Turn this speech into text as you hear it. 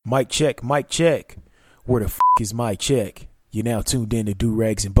Mic check, mic check. Where the f*** is my check? You're now tuned in to Do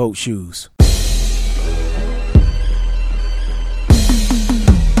Rags and Boat Shoes.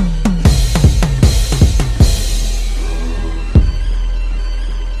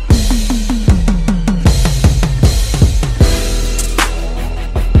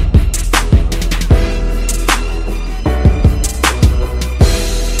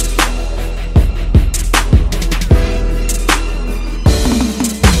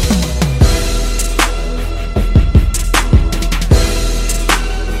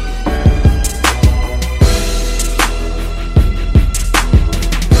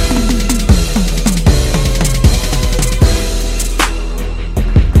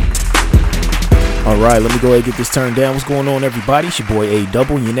 All right, let me go ahead and get this turned down. What's going on, everybody? It's your boy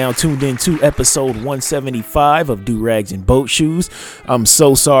A-Double. You're now tuned in to episode 175 of Do Rags and Boat Shoes. I'm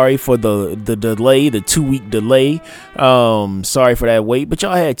so sorry for the delay, the 2-week delay. Sorry for that wait, but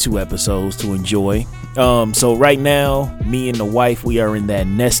y'all had 2 episodes to enjoy. So right now, me and the wife, we are in that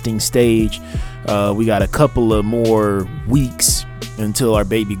nesting stage. We got a couple of more weeks until our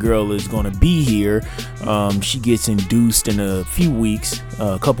baby girl is going to be here. She gets induced in a few weeks,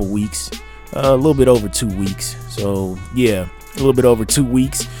 a couple weeks. A little bit over 2 weeks. So yeah, a little bit over 2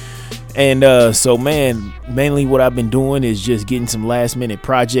 weeks. And so man, mainly what I've been doing is just getting some last minute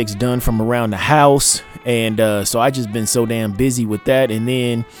projects done from around the house. And so I just been so damn busy with that. And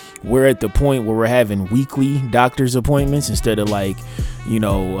then we're at the point where we're having weekly doctor's appointments instead of like,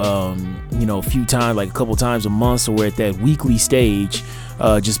 a few times, like a couple times a month. So we're at that weekly stage.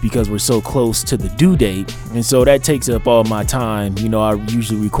 Just because we're so close to the due date. And so that takes up all my time. I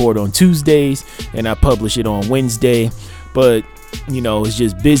usually record on Tuesdays and I publish it on Wednesday, but it's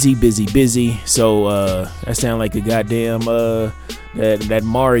just busy. So that sound like a goddamn that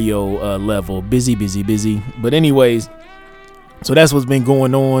Mario level, busy. But anyways, so that's what's been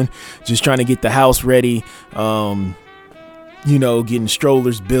going on. Just trying to get the house ready. Getting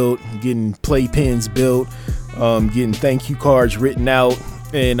strollers built, getting playpens built, getting thank you cards written out,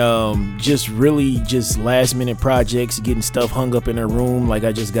 and just last minute projects, getting stuff hung up in her room. Like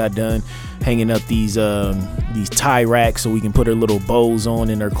I just got done hanging up these tie racks so we can put her little bows on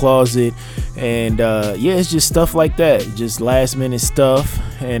in her closet. And it's just stuff like that, just last minute stuff.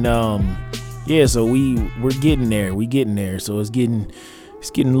 And so we're getting there. So it's getting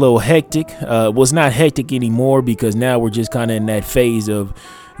a little hectic. It's not hectic anymore because now we're just kind of in that phase of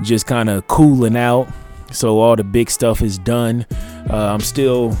just kind of cooling out. So all the big stuff is done. I'm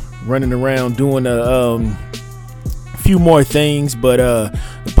still running around doing a few more things, but the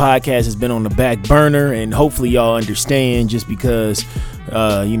podcast has been on the back burner, and hopefully y'all understand just because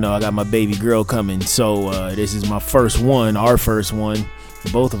I got my baby girl coming. So this is my first one, our first one.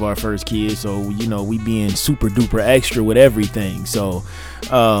 Both of our first kids, so we being super duper extra with everything. So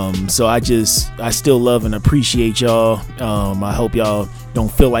I still love and appreciate y'all. I hope y'all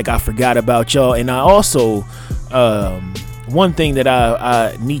don't feel like I forgot about y'all. And I also one thing that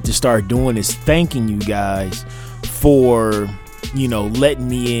I need to start doing is thanking you guys for letting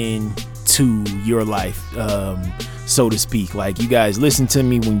me in to your life, so to speak. Like, you guys listen to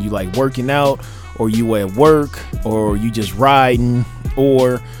me when you like working out, or you at work, or you just riding,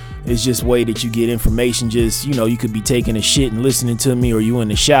 or it's just way that you get information. Just you could be taking a shit and listening to me, or you in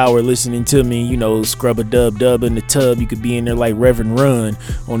the shower listening to me, scrub a dub in the tub. You could be in there like Reverend Run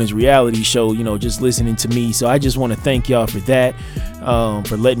on his reality show, just listening to me. So I just want to thank y'all for that,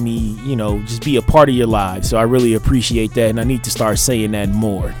 for letting me just be a part of your lives. So I really appreciate that, and I need to start saying that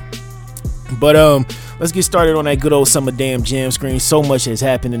more. But let's get started on that good old summer damn jam screen. So much has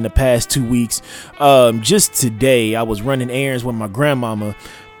happened in the past 2 weeks. Just today, I was running errands with my grandmama,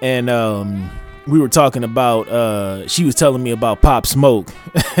 and we were talking about, she was telling me about Pop Smoke.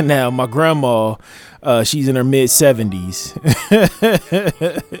 Now, my grandma, she's in her mid-70s.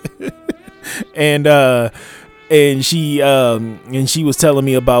 and she was telling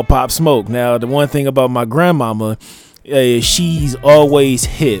me about Pop Smoke. Now, the one thing about my grandmama, she's always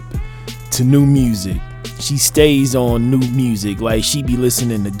hip to new music. She stays on new music. Like, she be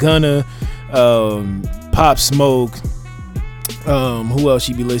listening to Gunna, Pop Smoke. Who else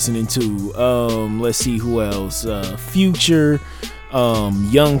she be listening to? Let's see who else. Future,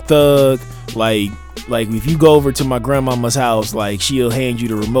 Young Thug. Like if you go over to my grandmama's house, like, she'll hand you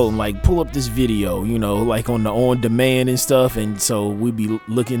the remote and like, pull up this video, like on the on demand and stuff. And so we be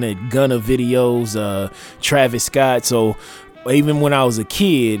looking at Gunna videos, Travis Scott. So even when I was a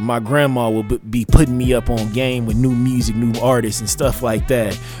kid, my grandma would be putting me up on game with new music, new artists, and stuff like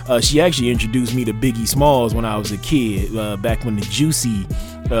that. She actually introduced me to Biggie Smalls when I was a kid, back when the Juicy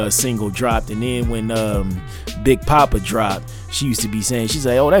single dropped, and then when Big Papa dropped. She used to be saying, she's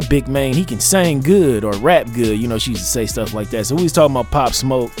like, oh, that big man, he can sing good or rap good. You know, she used to say stuff like that. So we was talking about Pop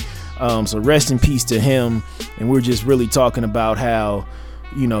Smoke. So rest in peace to him. And we're just really talking about how,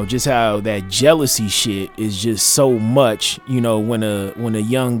 you know, just how that jealousy shit is just so much, you know, when a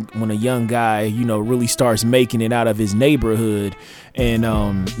young guy, you know, really starts making it out of his neighborhood and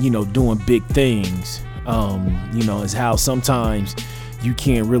you know, doing big things. You know, is how sometimes you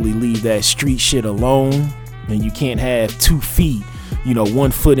can't really leave that street shit alone, and you can't have 2 feet, you know,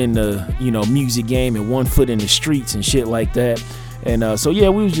 1 foot in the, you know, music game and 1 foot in the streets and shit like that. And so yeah,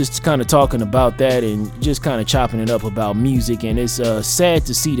 we was just kind of talking about that and just kind of chopping it up about music. And it's sad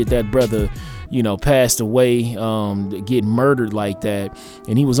to see that brother, you know, passed away, get murdered like that,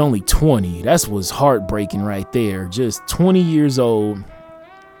 and he was only 20. That was heartbreaking right there. Just 20 years old,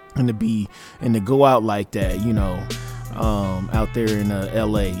 and to go out like that, you know, out there in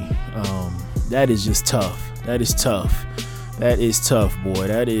LA. That is just tough. That is tough. That is tough, boy.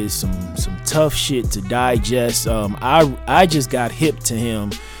 That is some tough shit to digest. I just got hip to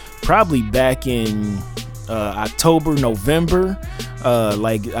him probably back in October, November.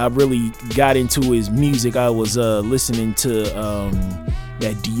 Like I really got into his music. I was listening to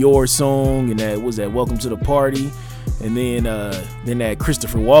that Dior song, and that was that Welcome to the Party. And then that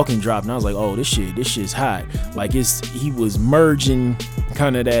Christopher Walken dropped, and I was like, oh, this shit's hot. Like he was merging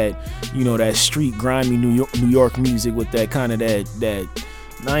kind of that, you know, that street grimy New York music with that kind of that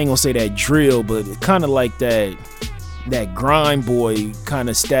I ain't gonna say that drill, but kind of like that grime boy kind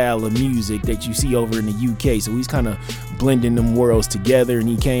of style of music that you see over in the UK. So he's kind of blending them worlds together, and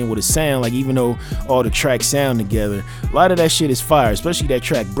he came with a sound, like, even though all the tracks sound together, a lot of that shit is fire, especially that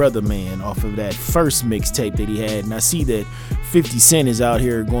track Brother Man off of that first mixtape that he had. And I see that 50 Cent is out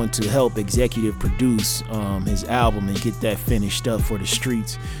here going to help executive produce his album and get that finished up for the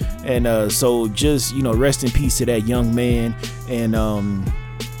streets. And so just, you know, rest in peace to that young man. And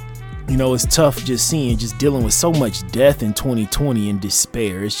you know, it's tough just dealing with so much death in 2020 and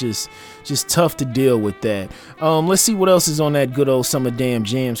despair. It's just tough to deal with that. Let's see what else is on that good old Summer Damn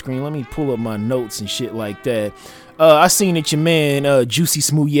Jam screen. Let me pull up my notes and shit like that. I seen that your man Juicy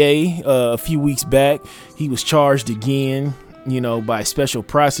Smouye a few weeks back, he was charged again, you know, by a special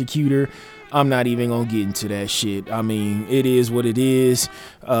prosecutor. I'm not even gonna get into that shit. I mean, it is what it is.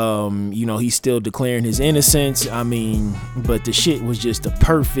 You know, he's still declaring his innocence. I mean, but the shit was just a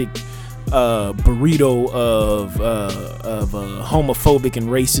perfect burrito of a homophobic and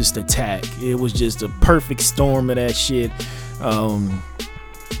racist attack. It was just a perfect storm of that shit.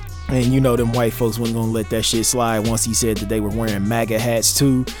 And you know, them white folks wasn't gonna let that shit slide. Once he said that they were wearing MAGA hats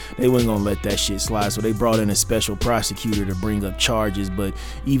too, they wasn't gonna let that shit slide. So they brought in a special prosecutor to bring up charges. But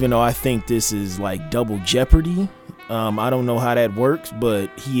even though I think this is like double jeopardy, I don't know how that works, but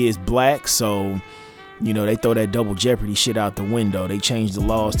he is black, so you know, they throw that double jeopardy shit out the window. They changed the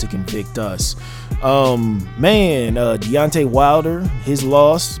laws to convict us. Deontay Wilder, his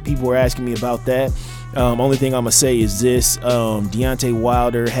loss, people were asking me about that. Only thing I'm gonna say is this: Deontay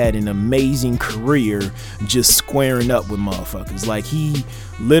Wilder had an amazing career just squaring up with motherfuckers. Like, he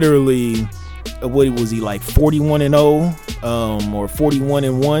literally, what was he, like 41-0, or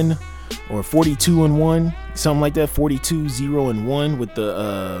 41-1, or 42-1, something like that, 42-0-1 with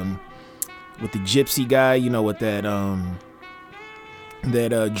the gypsy guy, you know, with that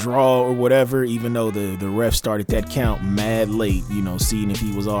draw or whatever, even though the ref started that count mad late, you know, seeing if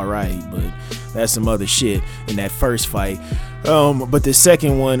he was all right. But that's some other shit in that first fight. But the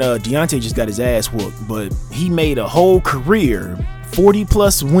second one, Deontay just got his ass whooped, but he made a whole career, 40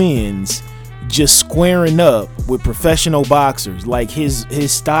 plus wins, just squaring up with professional boxers. Like, his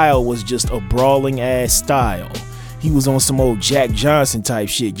style was just a brawling ass style. He was on some old Jack Johnson type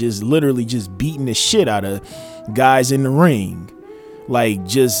shit, just literally just beating the shit out of guys in the ring. Like,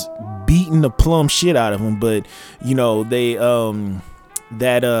 just beating the plum shit out of them. But you know, they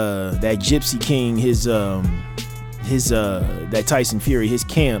that Gypsy King, his that Tyson Fury, his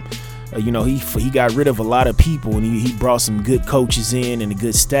camp, you know, he got rid of a lot of people, and he brought some good coaches in and a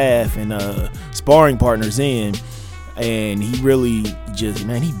good staff and sparring partners in, and he really just,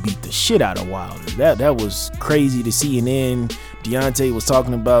 man, he beat the shit out of Wilder. That was crazy to see. And then Deontay was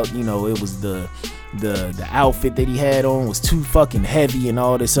talking about, you know, it was the outfit that he had on was too fucking heavy and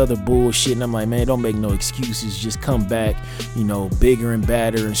all this other bullshit. And I'm like, man, don't make no excuses. Just come back, you know, bigger and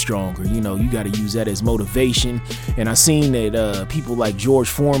badder and stronger. You know, you got to use that as motivation. And I seen that people like George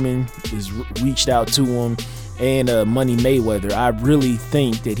Foreman is reached out to him and Money Mayweather. I really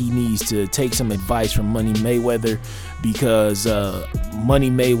think that he needs to take some advice from Money Mayweather, because Money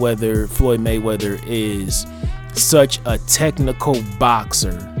Mayweather, Floyd Mayweather, is such a technical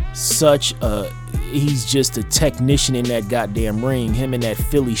boxer, he's just a technician in that goddamn ring. Him and that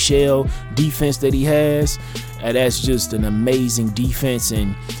Philly shell defense that he has, and that's just an amazing defense.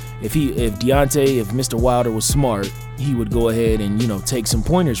 And if Mr. Wilder was smart, he would go ahead and, take some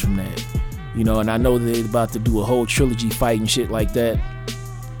pointers from that. And I know they're about to do a whole trilogy fight and shit like that.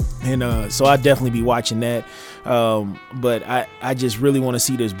 And so I'd definitely be watching that. But I just really want to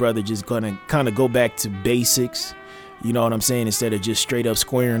see this brother just gonna kind of go back to basics. You know what I'm saying? Instead of just straight up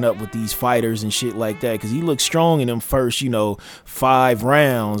squaring up with these fighters and shit like that. Because he looks strong in them first, 5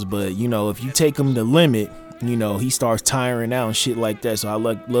 rounds. But, if you take him to limit, he starts tiring out and shit like that. So I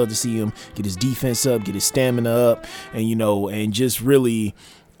love to see him get his defense up, get his stamina up, and, and just really,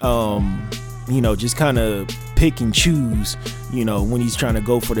 just kind of pick and choose, when he's trying to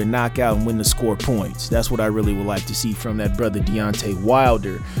go for the knockout and win the score points. That's what I really would like to see from that brother Deontay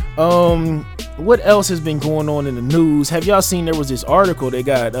Wilder. What else has been going on in the news? Have y'all seen there was this article that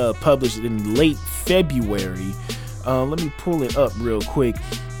got published in late February? Let me pull it up real quick.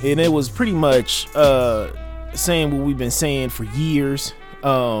 And it was pretty much saying what we've been saying for years.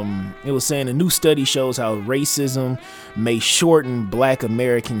 It was saying a new study shows how racism may shorten Black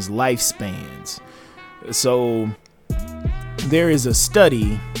Americans' lifespans. So there is a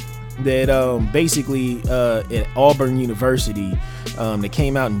study that basically at Auburn University that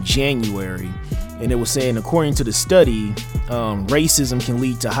came out in January, and it was saying, according to the study, racism can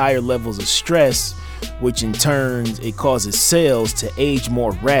lead to higher levels of stress, which in turn it causes cells to age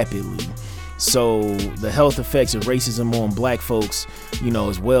more rapidly. So the health effects of racism on Black folks,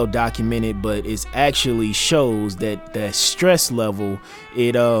 is well documented, but it actually shows that that stress level,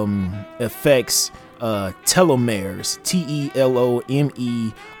 it affects telomeres,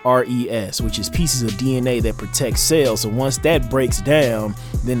 telomeres, which is pieces of DNA that protect cells. So once that breaks down,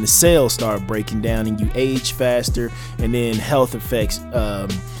 then the cells start breaking down and you age faster, and then health effects,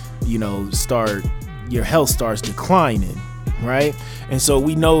 your health starts declining. Right? And so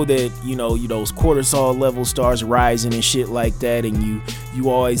we know that, those cortisol levels starts rising and shit like that. And you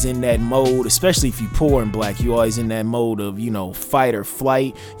always in that mode, especially if you poor and Black, you always in that mode of, fight or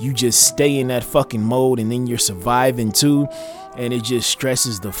flight. You just stay in that fucking mode, and then you're surviving too. And it just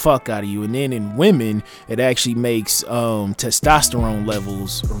stresses the fuck out of you. And then in women, it actually makes testosterone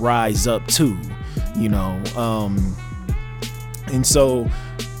levels rise up too, and so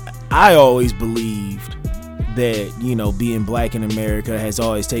I always believed that, being Black in America has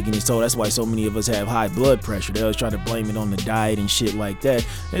always taken its toll. That's why so many of us have high blood pressure. They always try to blame it on the diet and shit like that.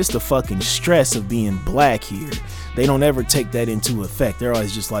 It's the fucking stress of being Black here. They don't ever take that into effect. They're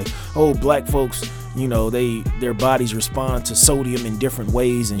always just like, oh, Black folks, their bodies respond to sodium in different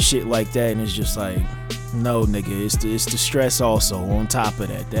ways and shit like that. And it's just like, no, nigga, it's the stress also on top of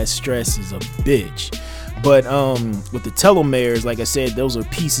that. That stress is a bitch. But with the telomeres, like I said, those are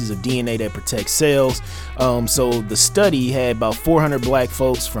pieces of DNA that protect cells. So the study had about 400 Black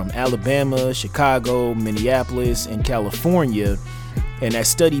folks from Alabama, Chicago, Minneapolis, and California. And that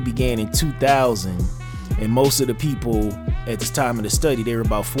study began in 2000. And most of the people at this time of the study, they were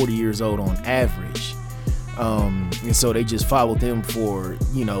about 40 years old on average. And so they just followed them for,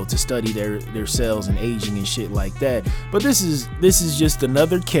 to study their cells and aging and shit like that. But this is just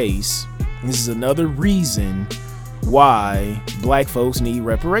another case. This is another reason why Black folks need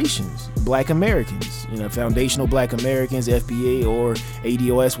reparations. Black Americans, foundational Black Americans, FBA or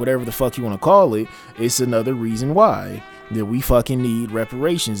ADOS, whatever the fuck you want to call it. It's another reason why that we fucking need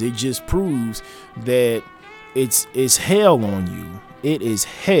reparations. It just proves that it's hell on you. It is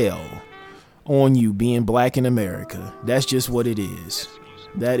hell on you being Black in America. That's just what it is.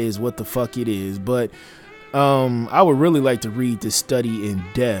 That is what the fuck it is. But I would really like to read this study in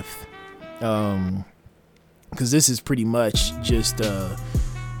depth. Because this is pretty much just this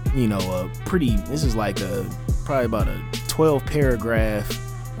is like probably about a 12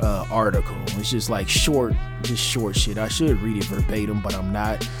 paragraph article. It's just like short shit. I should read it verbatim, but I'm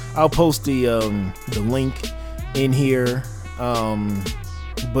not. I'll post the link in here.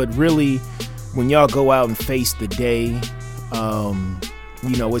 But really, when y'all go out and face the day,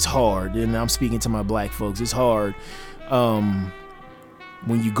 it's hard. And I'm speaking to my Black folks. It's hard.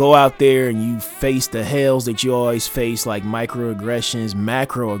 When you go out there and you face the hells that you always face, like microaggressions,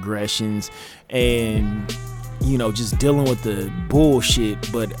 macroaggressions, and, just dealing with the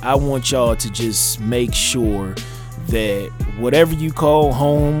bullshit. But I want y'all to just make sure that whatever you call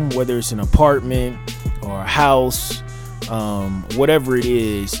home, whether it's an apartment or a house, whatever it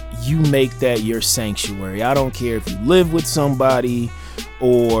is, you make that your sanctuary. I don't care if you live with somebody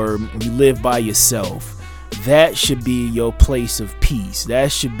or you live by yourself. That should be your place of peace.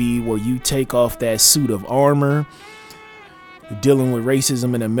 That should be where you take off that suit of armor, dealing with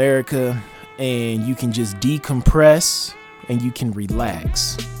racism in America, and you can just decompress and you can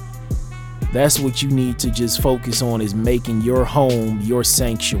relax. That's what you need to just focus on, is making your home your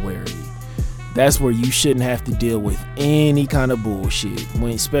sanctuary. That's where you shouldn't have to deal with any kind of bullshit,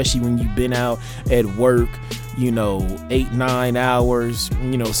 especially when you've been out at work, 8-9 hours.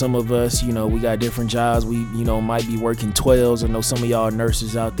 Some of us, we got different jobs. We, might be working 12s. I know some of y'all are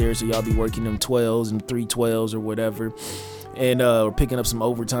nurses out there, so y'all be working them 12s and 3 12s or whatever, and picking up some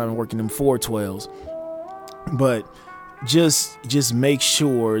overtime and working them 4 12s. But just make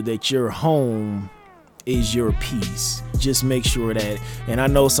sure that your home is your peace. Just make sure that. And I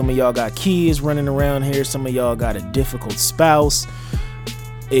know some of y'all got kids running around here. Some of y'all got a difficult spouse.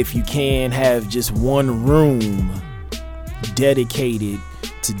 If you can have just one room dedicated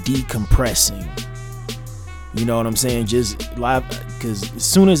to decompressing, you know what I'm saying? Just live, because as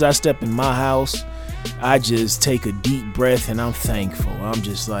soon as I step in my house, I just take a deep breath and I'm thankful. I'm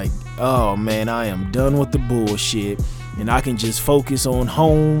just like, oh man, I am done with the bullshit, and I can just focus on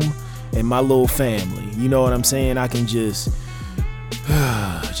home and my little family. You know what I'm saying? I can just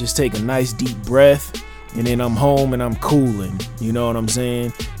take a nice deep breath, and then I'm home and I'm cooling. You know what I'm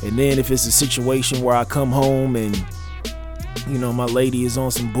saying? And then if it's a situation where I come home and my lady is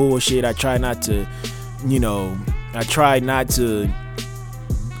on some bullshit, I try to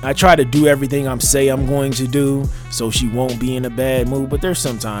do everything I'm going to do so she won't be in a bad mood. But there's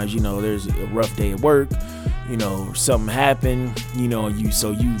sometimes, there's a rough day at work, something happened, you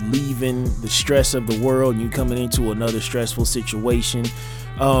leaving the stress of the world and you coming into another stressful situation.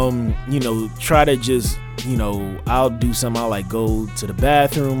 Try to just, I'll do something. I'll like go to the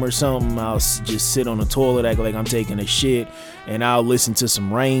bathroom or something. I'll just sit on the toilet, act like I'm taking a shit, and I'll listen to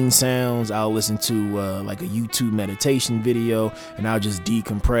some rain sounds. I'll listen to like a YouTube meditation video, and I'll just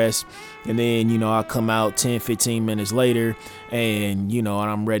decompress. And then, I'll come out 10-15 minutes later, and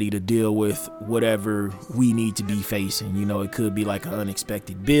I'm ready to deal with whatever we need to be facing. It could be like an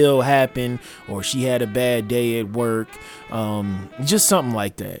unexpected bill happen, or she had a bad day at work, just something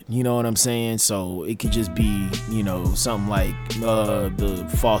like that. You know what I'm saying? So it could just be, something like the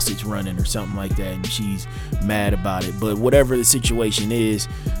faucet's running or something like that, and she's mad about it. But whatever the situation is,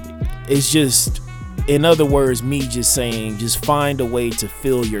 it's just, in other words, me just saying, just find a way to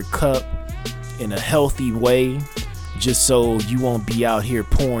fill your cup in a healthy way, just so you won't be out here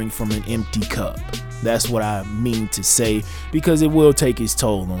pouring from an empty cup. That's what I mean to say, because it will take its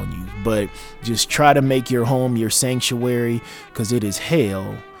toll on you. But just try to make your home your sanctuary, because it is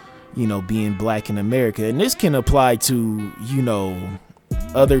hell, being black in America. And this can apply to,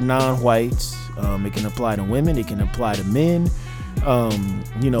 other non-whites. It can apply to women. It can apply to men.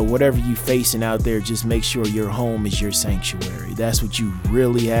 Whatever you facing out there, just make sure your home is your sanctuary. That's what you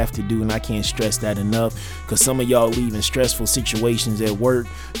really have to do, and I can't stress that enough, because some of y'all leaving stressful situations at work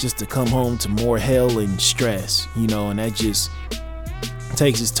just to come home to more hell and stress, and that just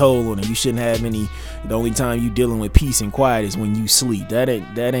takes its toll on it. You shouldn't have any. The only time you dealing with peace and quiet is when you sleep. That ain't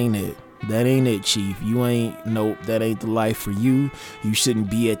it. That ain't it, Chief. That ain't the life for you. You shouldn't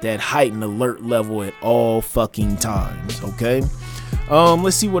be at that heightened alert level at all fucking times, okay?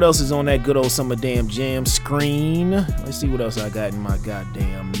 Let's see what else is on that good old Summer Damn Jam screen. Let's see what else I got in my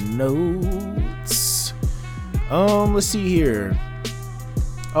goddamn notes. Let's see here.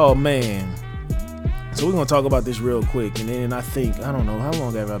 Oh, man. So we're going to talk about this real quick, and then I don't know, how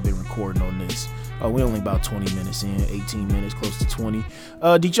long have I been recording on this? We're only about 20 minutes in, 18 minutes, close to 20.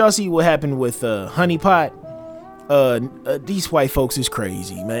 Did y'all see what happened with Honey Pot? These white folks is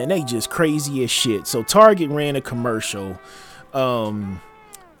crazy, man. They just crazy as shit. So Target ran a commercial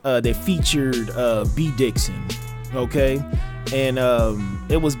that featured B. Dixon, okay? And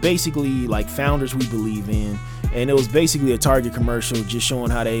it was basically like Founders We Believe In. And it was basically a Target commercial just showing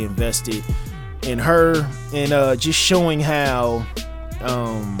how they invested in her, and just showing how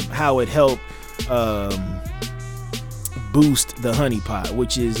it helped boost the Honey Pot,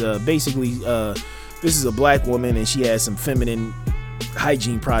 which is basically this is a black woman, and she has some feminine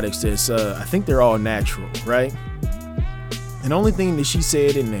hygiene products that's I think they're all natural, right? And the only thing that she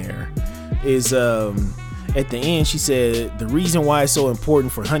said in there is at the end, she said the reason why it's so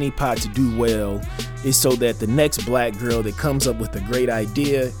important for Honey Pot to do well is so that the next black girl that comes up with a great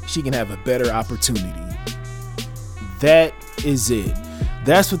idea, she can have a better opportunity. That is it.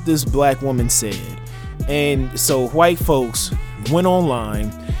 That's what this black woman said. And so white folks went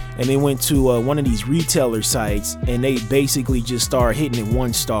online and they went to one of these retailer sites, and they basically just started hitting it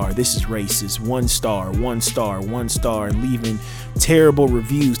 1 star. This is racist. 1 star, 1 star, 1 star, and leaving terrible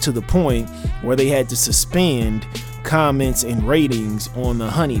reviews to the point where they had to suspend comments and ratings on the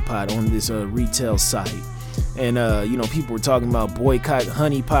Honey Pot on this retail site. And people were talking about boycott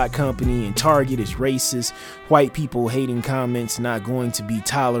Honey Pot Company, and Target is racist, white people hating comments not going to be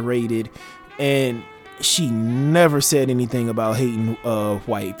tolerated. And she never said anything about hating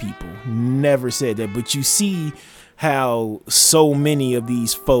white people, never said that. But you see how so many of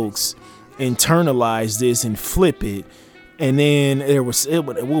these folks internalize this and flip it. And then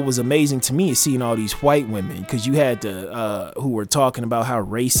what was amazing to me is seeing all these white women, because you had who were talking about how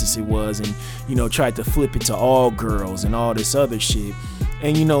racist it was, and tried to flip it to all girls and all this other shit.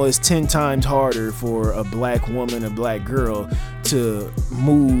 And it's 10 times harder for a black woman, a black girl, to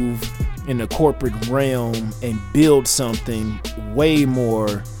move in the corporate realm and build something way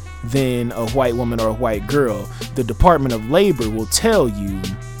more than a white woman or a white girl. The Department of Labor will tell you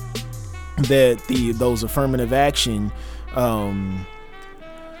that those affirmative action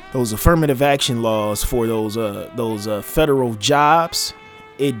laws for those federal jobs,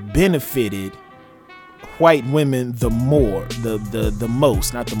 it benefited white women the most.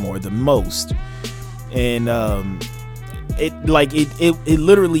 And it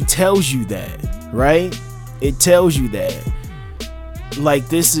literally tells you that, right? It tells you that. Like,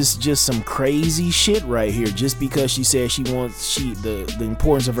 this is just some crazy shit right here. Just because she said the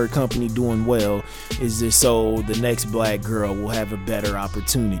importance of her company doing well is this, so the next black girl will have a better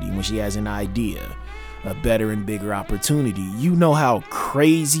opportunity when she has an idea, a better and bigger opportunity. You know how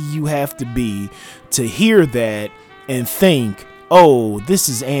crazy you have to be to hear that and think, oh, this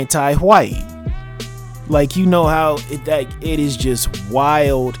is anti-white. Like, how it is just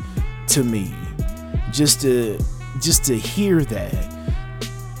wild to me just to hear that.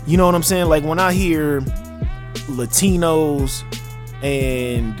 You know what I'm saying? Like, when I hear Latinos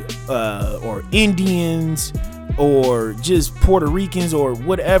and or Indians or just Puerto Ricans or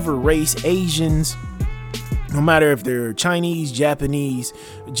whatever race, Asians, no matter if they're Chinese, Japanese,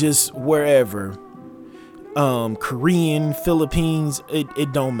 just wherever, Korean, Philippines,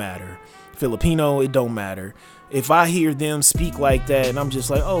 it don't matter. Filipino, it don't matter. If I hear them speak like that, and I'm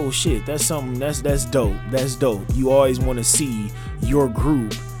just like, oh shit, that's something, that's dope. That's dope. You always want to see your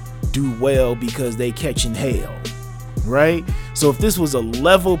group do well because they catching hell, right? So if this was a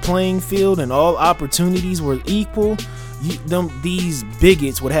level playing field and all opportunities were equal, these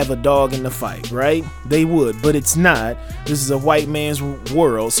bigots would have a dog in the fight, right? They would, but it's not. This is a white man's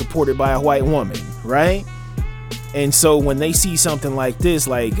world supported by a white woman, right? And so when they see something like this,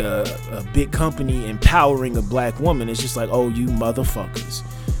 like a big company empowering a black woman, it's just like, oh, you motherfuckers.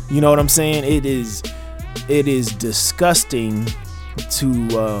 You know what I'm saying? It is disgusting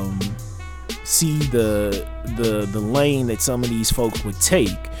to see the lane that some of these folks would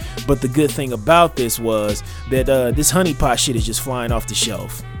take. But the good thing about this was that this Honey Pot shit is just flying off the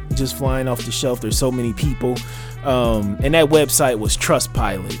shelf. Just flying off the shelf. There's so many people. And that website was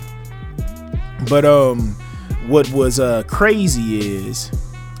Trustpilot. But what was crazy is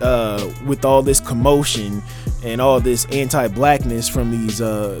with all this commotion and all this anti-blackness from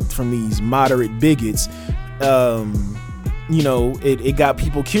these moderate bigots, it got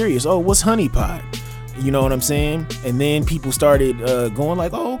people curious. Oh, what's Honey Pot? You know what I'm saying? And then people started going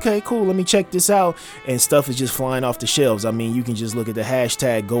like, oh, okay, cool, let me check this out. And stuff is just flying off the shelves. I mean, you can just look at the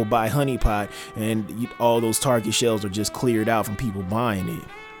hashtag go buy Honey Pot, and all those Target shelves are just cleared out from people buying it.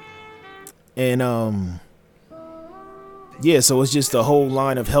 And yeah, so it's just a whole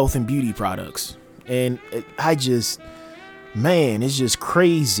line of health and beauty products. And it's just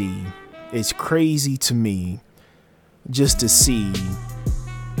crazy. It's crazy to me just to see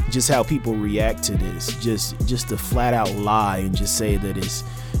just how people react to this. Just to flat out lie and just say that it's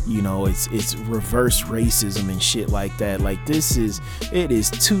reverse racism and shit like that. Like, it is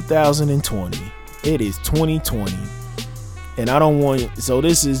 2020. It is 2020. And I don't want, so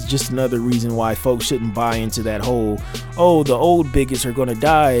this is just another reason why folks shouldn't buy into that whole, oh, the old bigots are gonna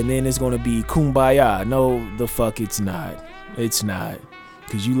die and then it's gonna be kumbaya. No, the fuck it's not. It's not.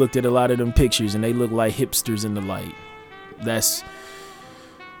 Because you looked at a lot of them pictures and they look like hipsters in the light.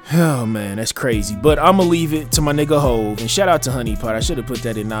 Oh man, that's crazy. But I'm gonna leave it to my nigga Hove. And shout out to Honey Pot. I should have put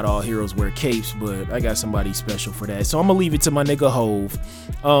that in Not All Heroes Wear Capes, but I got somebody special for that. So I'm gonna leave it to my nigga Hove.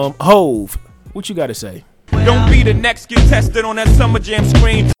 Hove, what you gotta say? Don't be the next get tested on that Summer Jam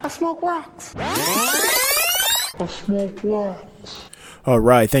screen. I smoke rocks. I smoke rocks. All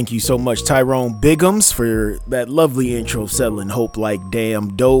right, thank you so much, Tyrone Biggums, for that lovely intro, selling hope like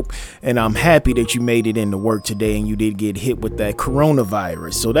damn dope. And I'm happy that you made it into work today and you did get hit with that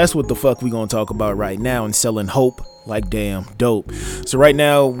coronavirus. So that's what the fuck we gonna talk about right now, and selling hope like damn dope. So right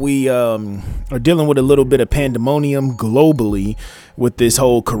now we are dealing with a little bit of pandemonium globally with this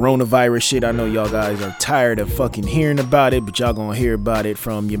whole coronavirus shit. I know y'all guys are tired of fucking hearing about it, but y'all gonna hear about it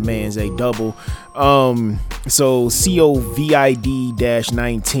from your man's A Double. So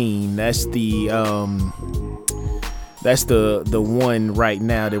COVID-19, that's the one right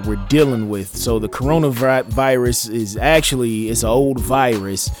now that we're dealing with. So the coronavirus is actually, it's an old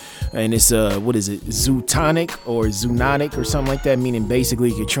virus, and it's what is it, zoonotic or something like that, meaning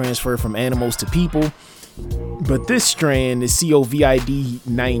basically it can transfer from animals to people. But this strand, the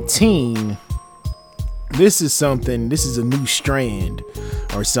COVID-19, this is a new strand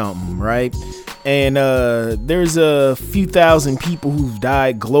or something, right? And there's a few thousand people who've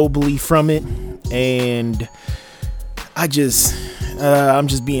died globally from it, and I'm just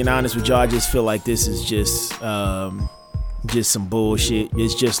being honest with y'all. I just feel like this is just some bullshit.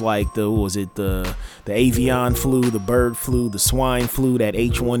 It's just like the avian flu, the bird flu, the swine flu, that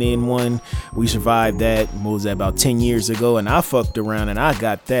H1N1. We survived that. What was that, about 10 years ago? And I fucked around and I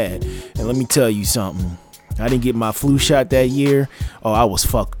got that. And let me tell you something. I didn't get my flu shot that year. Oh, I was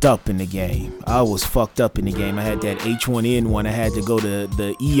fucked up in the game. I had that H1N1. I had to go to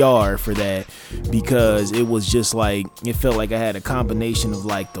the ER for that because it was just like, it felt like I had a combination of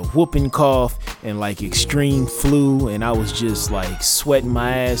like the whooping cough and like extreme flu, and I was just like sweating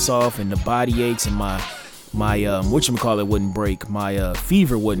my ass off, and the body aches, and my whatchamacallit wouldn't break. My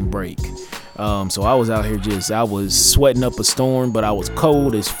fever wouldn't break. So I was out here I was sweating up a storm, but I was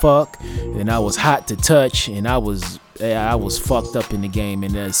cold as fuck, and I was hot to touch, and I was fucked up in the game.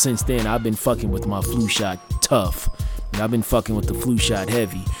 And since then, I've been fucking with my flu shot tough. And I've been fucking with the flu shot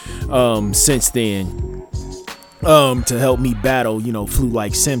heavy since then. To help me battle,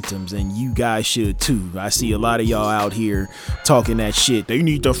 flu-like symptoms, and you guys should too. I see a lot of y'all out here talking that shit. They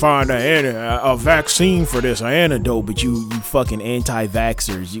need to find a vaccine for this, an antidote, but you fucking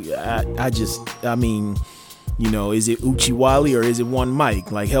anti-vaxxers. Is it Uchiwali or is it one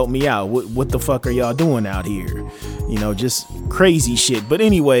mic? Like, help me out. What the fuck are y'all doing out here? Just crazy shit. But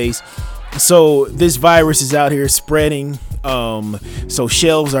anyways, so this virus is out here spreading. So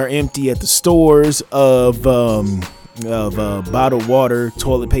shelves are empty at the stores of bottled water,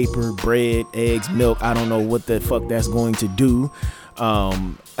 toilet paper, bread, eggs, milk. I don't know what the fuck that's going to do.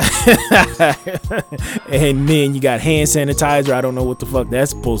 And then you got hand sanitizer. I don't know what the fuck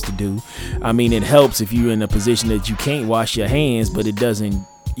that's supposed to do. I mean, it helps if you're in a position that you can't wash your hands, but it doesn't,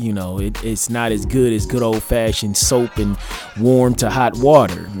 it's not as good as good old-fashioned soap and warm to hot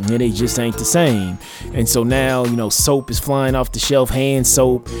water. It just ain't the same. And so now, soap is flying off the shelf, hand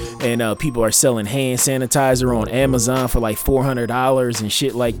soap, and people are selling hand sanitizer on Amazon for like $400 and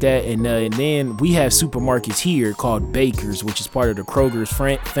shit like that. And then we have supermarkets here called Baker's, which is part of the Kroger's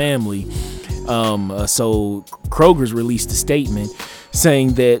family. So Kroger's released a statement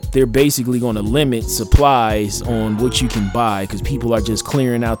saying that they're basically going to limit supplies on what you can buy because people are just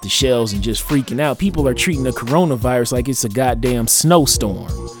clearing out the shelves and just freaking out. People are treating the coronavirus like it's a goddamn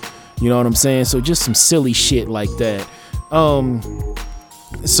snowstorm. You know what I'm saying? So just some silly shit like that.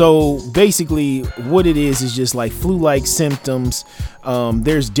 So basically what it is just like flu-like symptoms.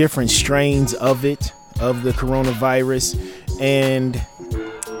 There's different strains of the coronavirus, and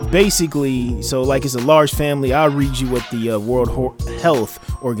basically, so like it's a large family. I'll read you what the World Health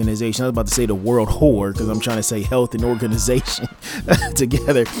Organization, I was about to say the World Whore because I'm trying to say health and organization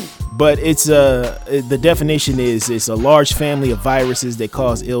together, but it's the definition is it's a large family of viruses that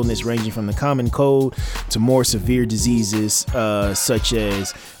cause illness ranging from the common cold to more severe diseases such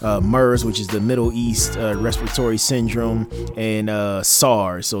as MERS, which is the Middle East Respiratory Syndrome, and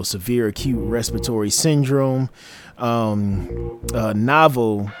SARS, so severe acute respiratory syndrome.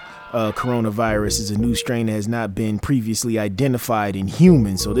 Novel coronavirus is a new strain that has not been previously identified in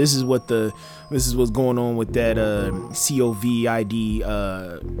humans. So this is what's going on with that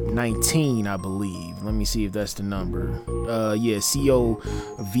COVID-19, I believe. Let me see if that's the number.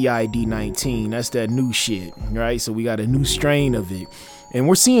 COVID-19. That's that new shit, right? So we got a new strain of it. And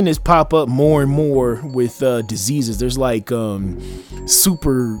we're seeing this pop up more and more with diseases. There's like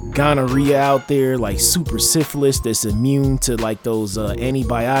super gonorrhea out there, like super syphilis that's immune to like those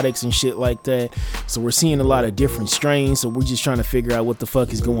antibiotics and shit like that. So we're seeing a lot of different strains. So we're just trying to figure out what the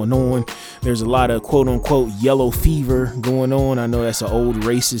fuck is going on. There's a lot of quote unquote yellow fever going on. I know that's an old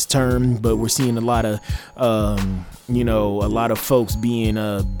racist term, but we're seeing a lot of a lot of folks being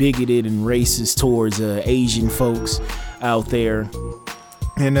bigoted and racist towards Asian folks out there.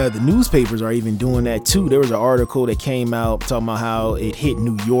 And the newspapers are even doing that too. There was an article that came out talking about how it hit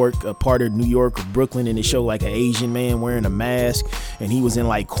New York, a part of New York or Brooklyn, and it showed like an Asian man wearing a mask, and he was in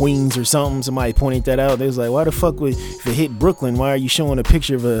like Queens or something. Somebody pointed that out. They was like, why the fuck if it hit Brooklyn, why are you showing a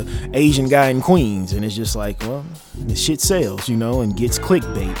picture of a Asian guy in Queens? And it's just like, well, this shit sells, and gets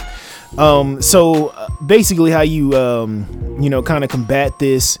clickbait. So basically how you kind of combat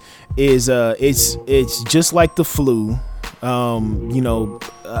this is it's just like the flu.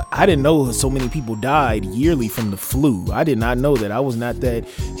 I didn't know so many people died yearly from the flu. I did not know that. I was not that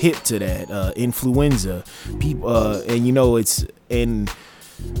hip to that. Influenza, people, and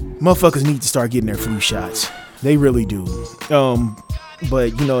motherfuckers need to start getting their flu shots. They really do.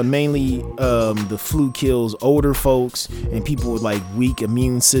 But mainly the flu kills older folks and people with like weak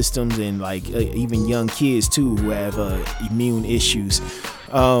immune systems, and like even young kids too who have immune issues.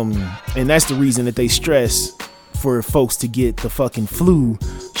 And that's the reason that they stress for folks to get the fucking flu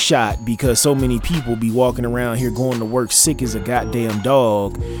shot, because so many people be walking around here going to work sick as a goddamn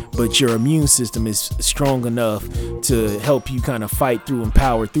dog, but your immune system is strong enough to help you kind of fight through and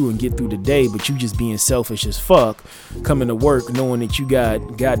power through and get through the day, but you just being selfish as fuck coming to work knowing that you got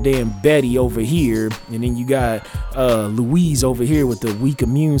goddamn Betty over here, and then you got Louise over here with the weak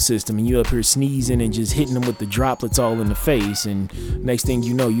immune system, and you up here sneezing and just hitting them with the droplets all in the face, and next thing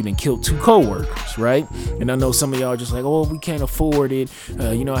you know, you done killed 2 co-workers, right? And I know some of y'all are just like, oh, we can't afford it,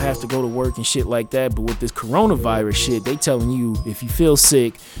 I have to go to work and shit like that. But with this coronavirus shit, they telling you if you feel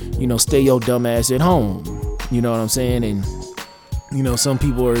sick, stay your dumb ass at home. You know what I'm saying? And some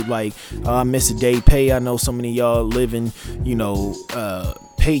people are like, oh, I miss a day pay. I know so many of y'all living,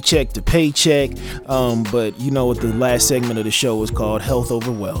 paycheck to paycheck. But what the last segment of the show is called Health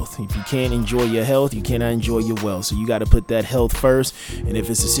Over Wealth. If you can't enjoy your health, you cannot enjoy your wealth. So you got to put that health first. And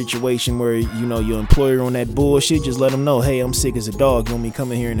if it's a situation where, your employer on that bullshit, just let them know, hey, I'm sick as a dog. You want me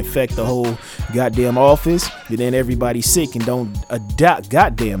coming here and infect the whole goddamn office? And then everybody's sick and don't a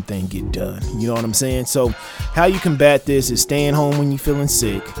goddamn thing get done. You know what I'm saying? So how you combat this is staying home when you're feeling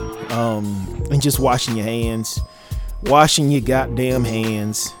sick, and just washing your hands. Washing your goddamn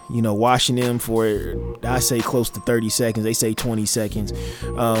hands, washing them for, I say close to 30 seconds. They say 20 seconds.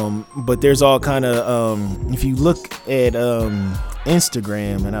 But there's all kind of, if you look at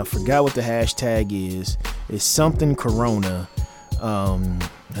Instagram, and I forgot what the hashtag is, it's something Corona. I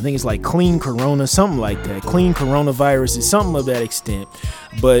think it's like clean Corona, something like that. Clean coronavirus is something of that extent.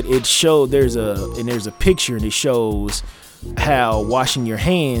 But it showed, there's a picture, and it shows how washing your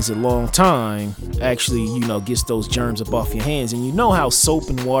hands a long time actually gets those germs up off your hands. And how soap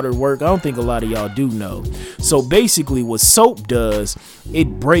and water work. I don't think a lot of y'all do know. So basically what soap does,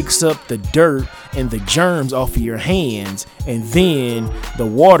 it breaks up the dirt and the germs off of your hands, and then the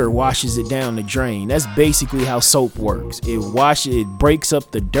water washes it down the drain. That's basically how soap works. It breaks up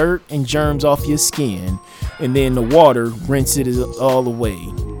the dirt and germs off your skin, and then the water rinses it all away.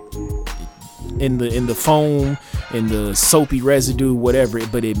 In the foam, in the soapy residue, whatever,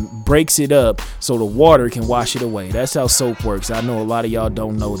 but it breaks it up so the water can wash it away. That's how soap works. I know a lot of y'all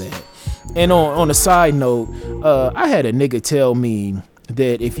don't know that. And on a side note, I had a nigga tell me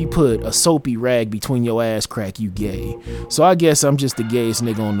that if you put a soapy rag between your ass crack, you gay. So I guess I'm just the gayest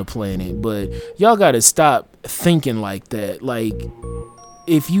nigga on the planet, but y'all gotta stop thinking like that. Like,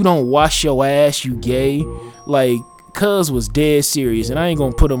 if you don't wash your ass, you gay. Like, Cuz was dead serious, and I ain't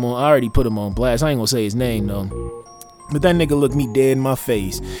gonna put him on. I already put him on blast. I ain't gonna say his name though. But that nigga looked me dead in my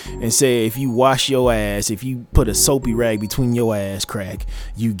face and said, if you wash your ass, if you put a soapy rag between your ass crack,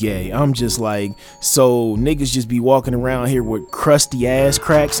 you gay. I'm just like, so niggas just be walking around here with crusty ass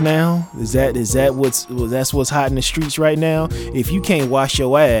cracks now? Is that what's hot in the streets right now? If you can't wash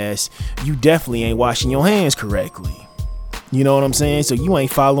your ass, you definitely ain't washing your hands correctly. You know what I'm saying? So you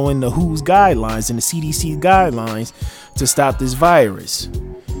ain't following the WHO's guidelines and the CDC guidelines to stop this virus.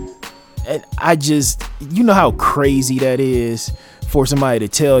 And I just, how crazy that is for somebody to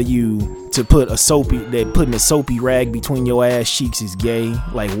tell you to putting a soapy rag between your ass cheeks is gay.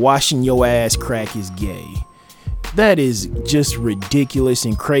 Like, washing your ass crack is gay. That is just ridiculous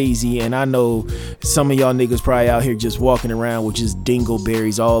and crazy. And I know some of y'all niggas probably out here just walking around with just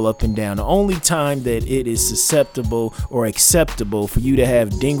dingleberries all up and down. The only time that it is susceptible or acceptable for you to have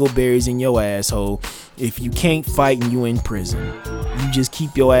dingleberries in your asshole, if you can't fight and you in prison. You just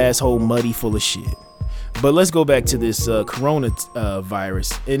keep your asshole muddy full of shit. But let's go back to this corona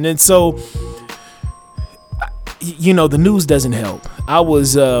virus. And then so, the news doesn't help. I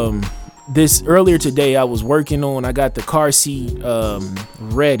was this earlier today, I got the car seat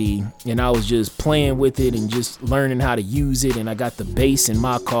ready, and I was just playing with it and just learning how to use it. And I got the bass in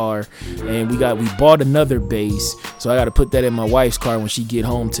my car, and we bought another bass, so I got to put that in my wife's car when she get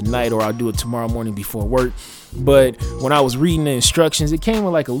home tonight, or I'll do it tomorrow morning before work. But when I was reading the instructions, it came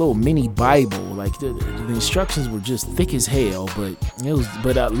with like a little mini Bible. Like the instructions were just thick as hell. But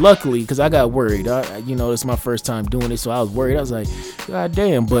luckily, because I got worried, it's my first time doing it, so I was worried. I was like, God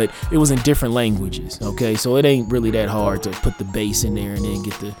damn! But it was in different languages. Okay, so it ain't really that hard to put the bass in there and then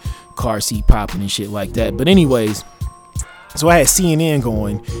get the car seat popping and shit like that. But anyways, so I had CNN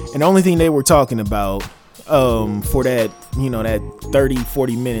going, and the only thing they were talking about for that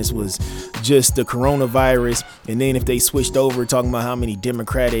 30-40 minutes was just the coronavirus. And then if they switched over talking about how many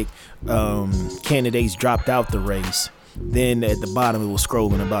Democratic candidates dropped out the race, then at the bottom it was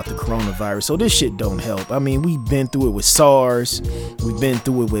scrolling about the coronavirus. So this shit don't help. I mean, we've been through it with SARS, we've been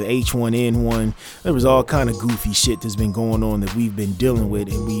through it with H1N1. There was all kind of goofy shit that's been going on that we've been dealing with,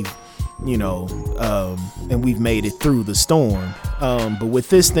 and we've made it through the storm. But with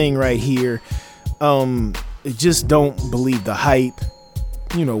this thing right here, just don't believe the hype.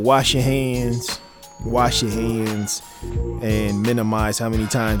 Wash your hands, and minimize how many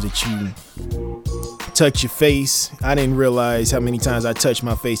times that you touch your face. I didn't realize how many times I touched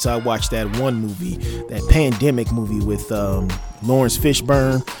my face. So I watched that one movie, that pandemic movie with Lawrence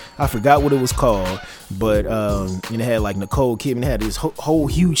Fishburne. I forgot what it was called, but it had like Nicole Kidman. It had this whole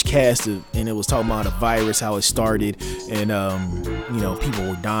huge cast and it was talking about a virus, how it started, and people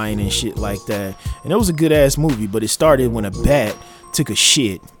were dying and shit like that. And it was a good ass movie, but it started when a bat took a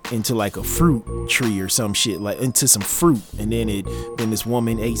shit into like a fruit tree or some shit, like into some fruit, and then this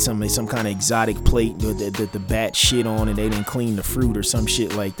woman ate some kind of exotic plate that the bat shit on, and they didn't clean the fruit or some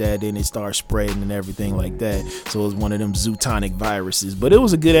shit like that. Then it started spreading and everything like that. So it was one of them zootonic viruses. But it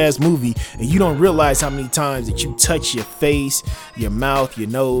was a good ass movie, and you don't realize how many times that you touch your face, your mouth, your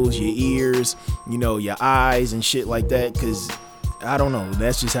nose, your ears, your eyes and shit like that, because I don't know,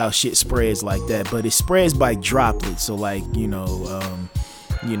 that's just how shit spreads like that. But it spreads by droplets. So like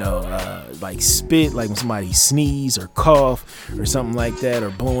like spit, like when somebody sneeze or cough or something like that,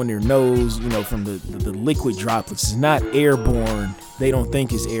 or blowing their nose, from the liquid droplets. It's not airborne. They don't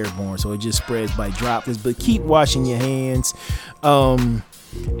think it's airborne, so it just spreads by droplets. But keep washing your hands, and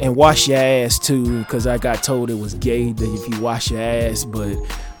wash your ass too, because I got told it was gay that if you wash your ass. But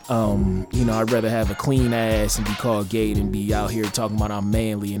I'd rather have a clean ass and be called gay than be out here talking about I'm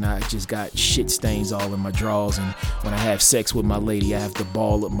manly and I just got shit stains all in my drawers. And when I have sex with my lady, I have to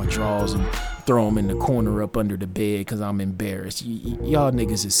ball up my drawers and throw them in the corner up under the bed because I'm embarrassed. Y'all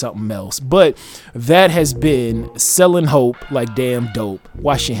niggas is something else. But that has been Selling Hope Like Damn Dope.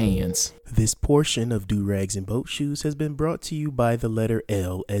 Wash your hands. This portion of Do Rags and Boat Shoes has been brought to you by the letter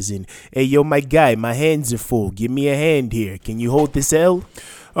L, as in, hey, yo, my guy, my hands are full. Give me a hand here. Can you hold this L?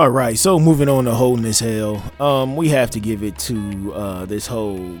 All right, so moving on to holding this L, we have to give it to this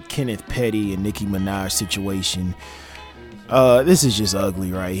whole Kenneth Petty and Nicki Minaj situation. This is just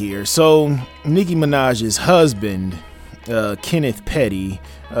ugly right here. So Nicki Minaj's husband, Kenneth Petty,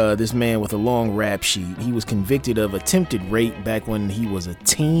 this man with a long rap sheet, he was convicted of attempted rape back when he was a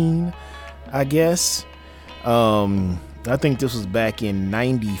teen, I guess. I think this was back in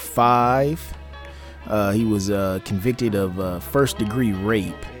 95. He was convicted of first-degree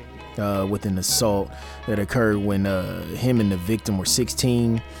rape with an assault that occurred when him and the victim were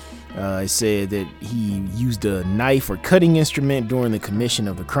 16. It said that he used a knife or cutting instrument during the commission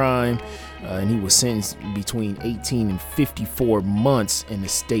of the crime, and he was sentenced between 18 and 54 months in a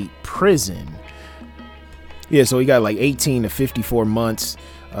state prison. Yeah, so he got like 18 to 54 months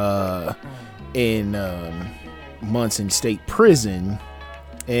in state prison.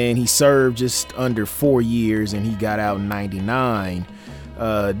 And he served just under 4 years, and he got out in 99.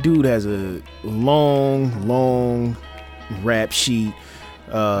 Dude has a long rap sheet.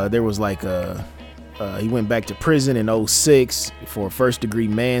 There was like he went back to prison in 06 for a first-degree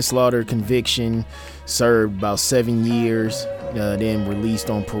manslaughter conviction, served about 7 years, then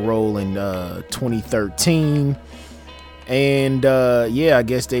released on parole in 2013. And I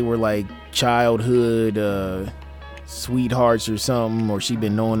guess they were like childhood sweethearts or something, or she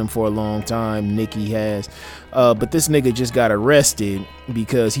been knowing him for a long time. Nicki has, but this nigga just got arrested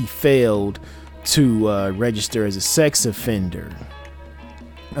because he failed to register as a sex offender.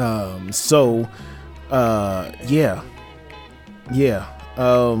 He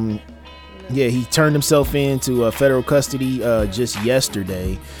turned himself into federal custody just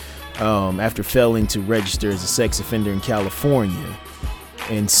yesterday after failing to register as a sex offender in California.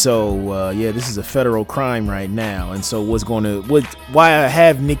 And so, yeah, this is a federal crime right now. And so why I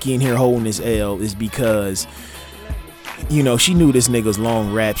have Nicki in here holding this L is because, you know, she knew this nigga's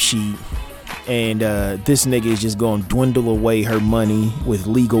long rap sheet. And this nigga is just going to dwindle away her money with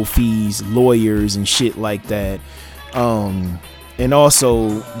legal fees, lawyers, and shit like that. And also,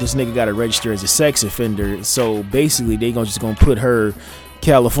 this nigga got to register as a sex offender. So basically, they just gonna put her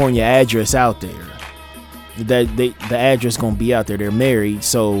California address out there. The address gonna be out there. They're married,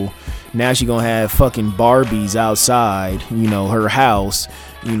 so now she gonna have fucking Barbies outside, you know, her house,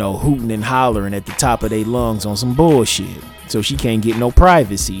 you know, hooting and hollering at the top of their lungs on some bullshit. So she can't get no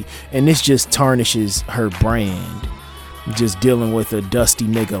privacy, and this just tarnishes her brand. Just dealing with a dusty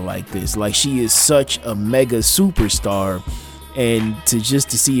nigga like this, like she is such a mega superstar, and to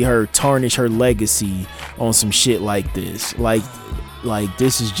see her tarnish her legacy on some shit like this, like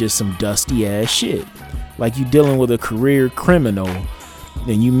this is just some dusty ass shit. Like, you dealing with a career criminal,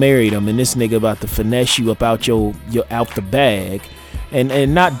 and you married him, and this nigga about to finesse you up out your out the bag,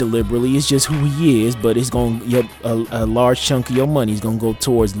 and not deliberately. It's just who he is. But it's a large chunk of your money is gonna go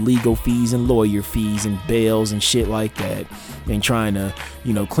towards legal fees and lawyer fees and bails and shit like that, and trying to,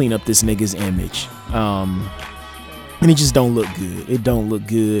 you know, clean up this nigga's image. And it just don't look good. It don't look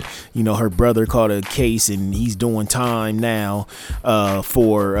good. You know, her brother caught a case, and he's doing time now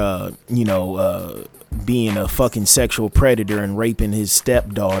for being a fucking sexual predator and raping his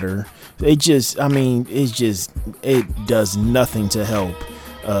stepdaughter. It does nothing to help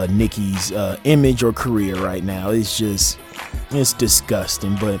Nicki's image or career right now. It's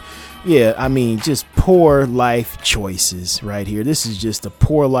disgusting. But yeah, I mean, just poor life choices right here. This is just a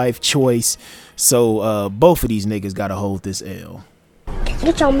poor life choice. So both of these niggas gotta hold this L.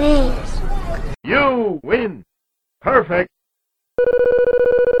 Get your man. You win. Perfect.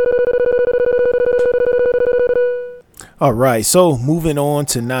 All right, so moving on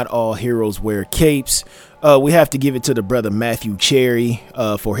to Not All Heroes Wear Capes. We have to give it to the brother Matthew Cherry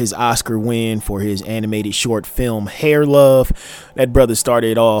for his Oscar win for his animated short film Hair Love. That brother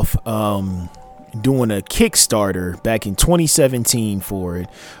started off doing a Kickstarter back in 2017 for it.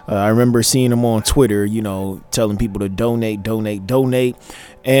 I remember seeing him on Twitter, you know, telling people to donate.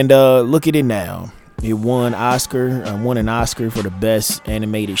 And look at it now. It won an Oscar for the best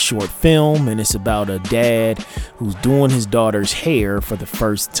animated short film, and it's about a dad who's doing his daughter's hair for the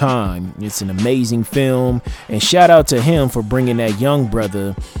first time. It's an amazing film, and shout out to him for bringing that young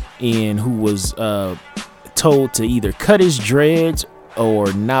brother in who was told to either cut his dreads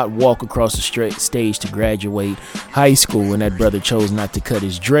or not walk across the stage to graduate high school, and that brother chose not to cut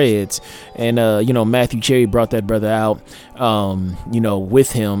his dreads. And you know, Matthew Cherry brought that brother out, you know,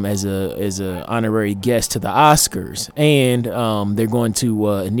 with him as a honorary guest to the Oscars, and they're going to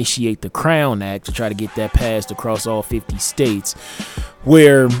initiate the Crown Act to try to get that passed across all 50 states,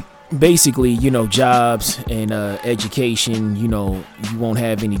 where basically, you know, jobs and education, you know, you won't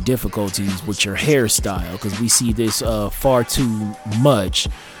have any difficulties with your hairstyle, because we see this far too much.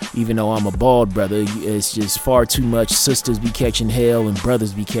 Even though I'm a bald brother, it's just far too much. Sisters be catching hell and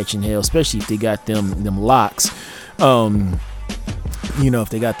brothers be catching hell, especially if they got them locks. You know, if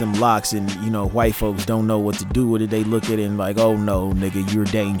they got them locks, and, you know, white folks don't know what to do with it, they look at it and like, oh no, nigga, you're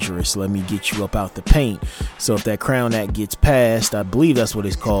dangerous, let me get you up out the paint. So if that Crown Act gets passed, I believe that's what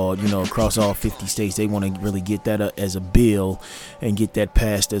it's called, you know, across all 50 states, they want to really get that as a bill and get that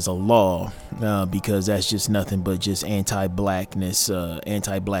passed as a law, because that's just nothing but just anti-blackness,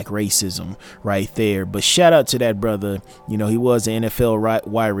 anti-black racism right there. But shout out to that brother. You know, he was an NFL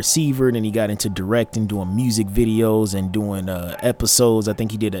wide receiver, and then he got into directing, doing music videos and doing episodes. I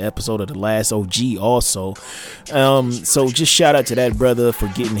think he did an episode of The Last OG also. So just shout out to that brother for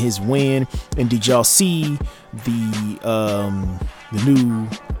getting his win. And did y'all see the new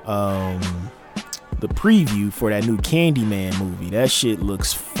the preview for that new Candyman movie? That shit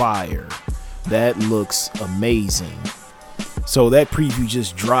looks fire. That looks amazing. So that preview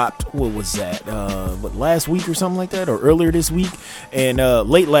just dropped. What was that? Last week or something like that, or earlier this week? And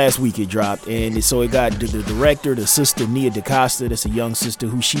late last week it dropped. And so it got the director, the sister Nia DaCosta. That's a young sister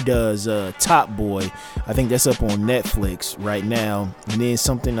who she does Top Boy. I think that's up on Netflix right now. And then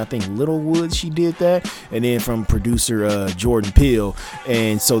something, I think Littlewood, she did that. And then from producer Jordan Peele.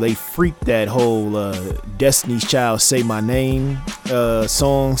 And so they freaked that whole Destiny's Child Say My Name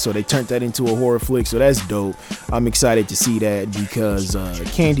song. So they turned that into a horror flick. So that's dope. I'm excited to see that, because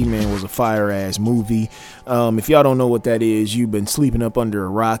Candyman was a fire ass movie. If y'all don't know what that is, you've been sleeping up under a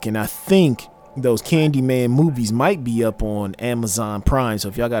rock. And I think those Candyman movies might be up on Amazon Prime. So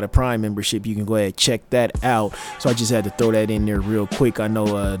if y'all got a Prime membership, you can go ahead and check that out. So I just had to throw that in there real quick. I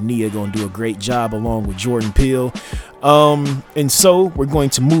know Nia gonna do a great job along with Jordan Peele. And so we're going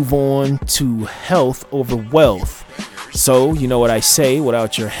to move on to health over wealth. So you know what I say,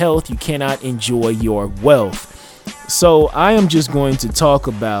 without your health, you cannot enjoy your wealth. So I am just going to talk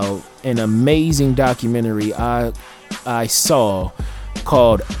about an amazing documentary I saw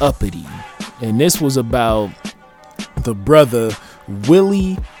called Uppity. And this was about the brother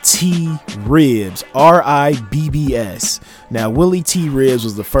Willie T. Ribbs, Ribbs. Now, Willie T. Ribbs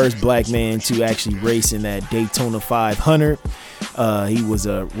was the first black man to actually race in that Daytona 500. He was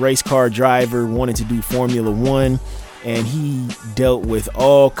a race car driver, wanted to do Formula One, and he dealt with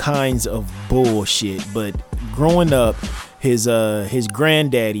all kinds of bullshit. But growing up, his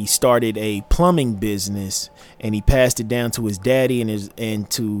granddaddy started a plumbing business, and he passed it down to his daddy and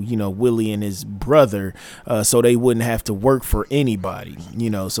to Willie and his brother, so they wouldn't have to work for anybody,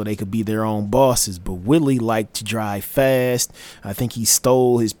 so they could be their own bosses. But Willie liked to drive fast. I think he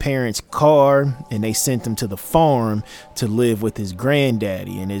stole his parents' car, and they sent him to the farm to live with his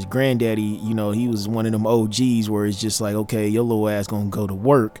granddaddy. And his granddaddy, he was one of them OGs where it's just like, okay, your little ass gonna go to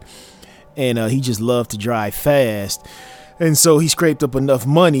work. And he just loved to drive fast. And so he scraped up enough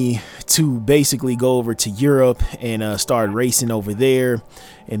money to basically go over to Europe and start racing over there.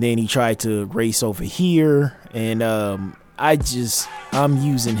 And then he tried to race over here. And I'm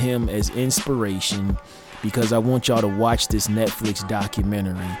using him as inspiration because I want y'all to watch this Netflix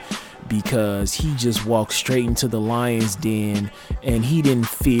documentary, because he just walked straight into the lion's den and he didn't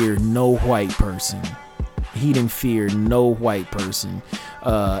fear no white person. He didn't fear no white person.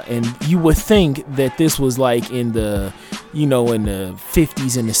 And you would think that this was like in the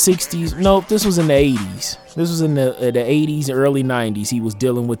 50s and the 60s. Nope, this was in the 80s. This was in the 80s, early 90s. He was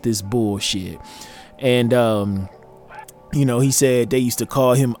dealing with this bullshit. And, he said they used to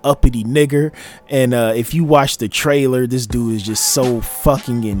call him Uppity Nigger. And if you watch the trailer, this dude is just so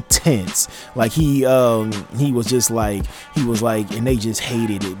fucking intense. Like he was like, and they just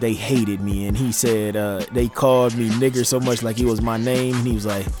hated it. They hated me. And he said they called me nigger so much, like it was my name. And he was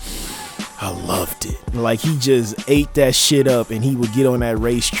like, I loved it. Like he just ate that shit up, and he would get on that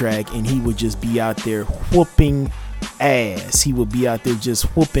racetrack and he would just be out there whooping ass. He would be out there just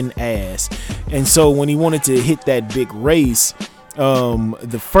whooping ass. And so when he wanted to hit that big race,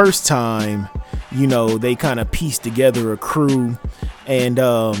 the first time, they kind of pieced together a crew, and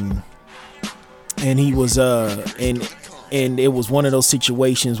he was and it was one of those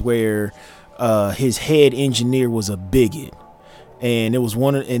situations where his head engineer was a bigot. And it was he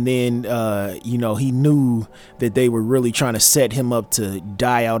knew that they were really trying to set him up to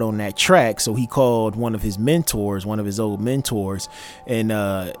die out on that track. So he called one of his old mentors, and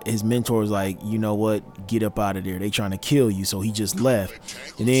his mentor was like, you know what, get up out of there. They trying to kill you. So he just left.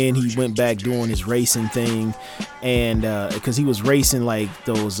 And then he went back doing his racing thing. And because he was racing like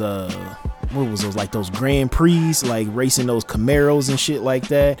those, what was those, like those Grand Prix, like racing those Camaros and shit like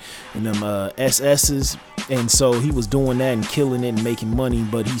that, and them SS's. And so he was doing that and killing it and making money,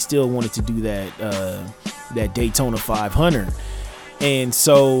 but he still wanted to do that Daytona 500. And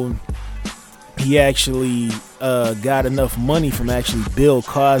so he actually got enough money from actually Bill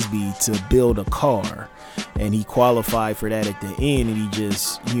Cosby to build a car, and he qualified for that at the end. And he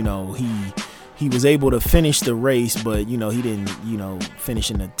just, he was able to finish the race, but he didn't,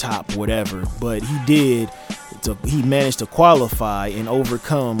 finish in the top, whatever. But he did. He managed to qualify and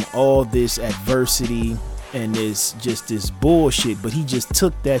overcome all this adversity and this bullshit. But he just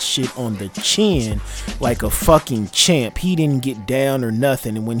took that shit on the chin like a fucking champ. He didn't get down or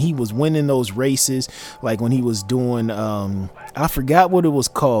nothing. And when he was winning those races, like when he was doing, I forgot what it was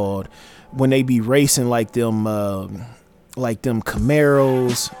called, when they be racing like them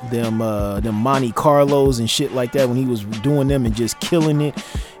Camaros, them Monte Carlos and shit like that. When he was doing them and just killing it,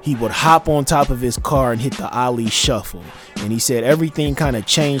 he would hop on top of his car and hit the Ali shuffle. And he said everything kind of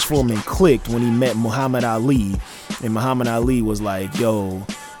changed for him and clicked when he met Muhammad Ali. And Muhammad Ali was like, yo,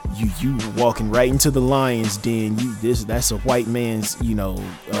 you walking right into the lion's den. That's a white man's,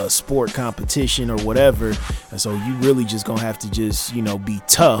 sport competition or whatever. And so you really just gonna have to just, be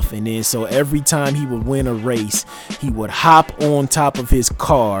tough. And then so every time he would win a race, he would hop on top of his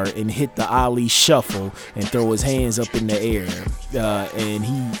car and hit the Ali shuffle and throw his hands up in the air. And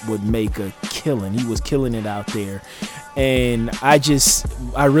he would make a killing. He was killing it out there. And I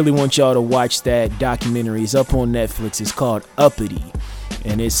really want y'all to watch that documentary. It's up on Netflix. It's called Uppity.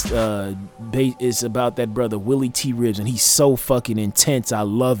 And it's about that brother Willie T. Ribbs, and he's so fucking intense. I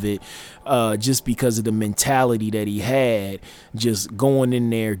love it, just because of the mentality that he had, just going in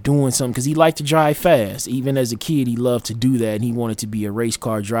there doing something, because he liked to drive fast. Even as a kid, he loved to do that, and he wanted to be a race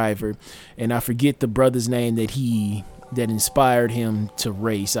car driver. And I forget the brother's name that he that inspired him to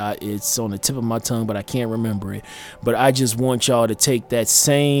race. It's on the tip of my tongue, but I can't remember it. But I just want y'all to take that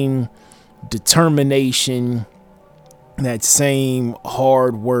same determination, that same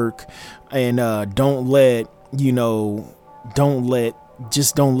hard work, and don't let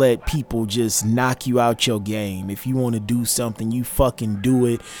people just knock you out your game. If you want to do something, you fucking do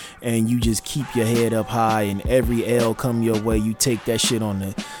it, and you just keep your head up high, and every L come your way, you take that shit on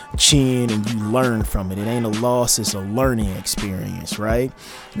the chin and you learn from it. It ain't a loss, it's a learning experience, right?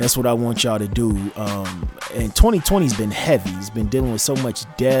 And that's what I want y'all to do. And 2020's been heavy. It's been dealing with so much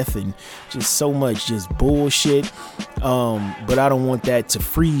death and just so much just bullshit. But I don't want that to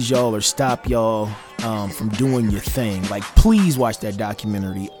freeze y'all or stop y'all from doing your thing. Like, please watch that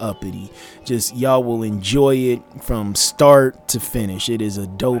documentary Uppity. Just, y'all will enjoy it from start to finish. It is a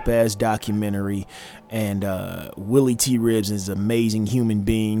dope ass documentary, and Willie T. Ribbs is an amazing human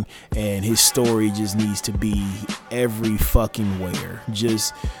being, and his story just needs to be every fucking where.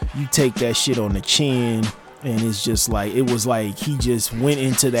 Just, you take that shit on the chin, and it's just like, it was like he just went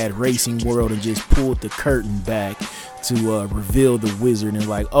into that racing world and just pulled the curtain back to reveal the wizard, and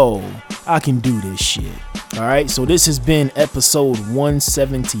like, oh, I can do this shit. All right, so this has been episode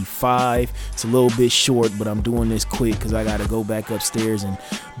 175. It's a little bit short, but I'm doing this quick because I gotta go back upstairs and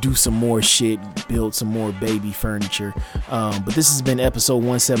do some more shit, build some more baby furniture. But this has been episode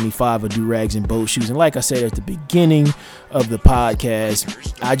 175 of Do Rags and Boat Shoes, and like I said at the beginning of the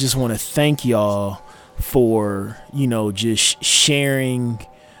podcast, I just want to thank y'all for, just sharing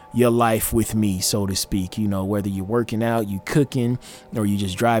your life with me, so to speak. Whether you're working out, you cooking, or you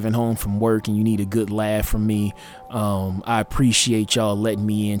just driving home from work and you need a good laugh from me, I appreciate y'all letting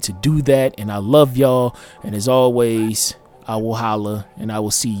me in to do that, and I love y'all, and as always, I will holla, and I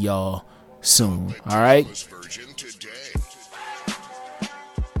will see y'all soon. All right.